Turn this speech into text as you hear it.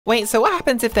Wait, so what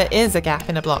happens if there is a gap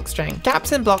in a block string?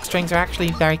 Gaps in block strings are actually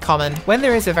very common. When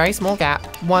there is a very small gap,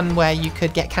 one where you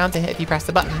could get counter hit if you press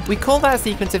the button, we call that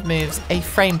sequence of moves a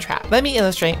frame trap. Let me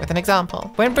illustrate with an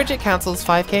example. When Bridget cancels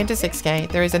 5k into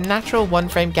 6k, there is a natural one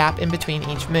frame gap in between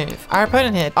each move. Our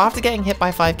opponent here, after getting hit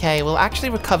by 5k, will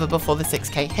actually recover before the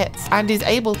 6k hits, and is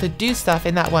able to do stuff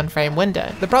in that one frame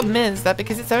window. The problem is that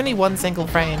because it's only one single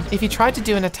frame, if you tried to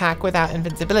do an attack without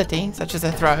invincibility, such as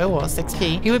a throw or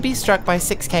 6p, you would be struck by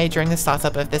 6k during the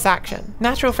startup of this action.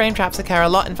 Natural frame traps occur a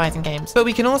lot in fighting games, but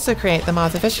we can also create them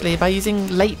artificially by using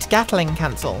late Gatling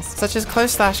cancels, such as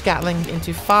close slash Gatling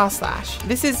into far slash.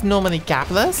 This is normally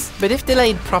gapless, but if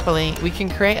delayed properly, we can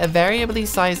create a variably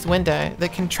sized window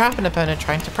that can trap an opponent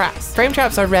trying to press. Frame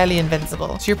traps are rarely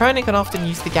invincible, so your opponent can often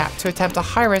use the gap to attempt a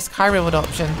high risk, high reward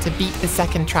option to beat the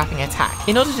second trapping attack.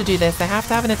 In order to do this, they have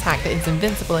to have an attack that is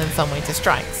invincible in some way to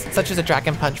strikes, such as a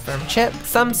dragon punch from Chip,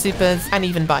 some supers, and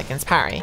even Biken's parry.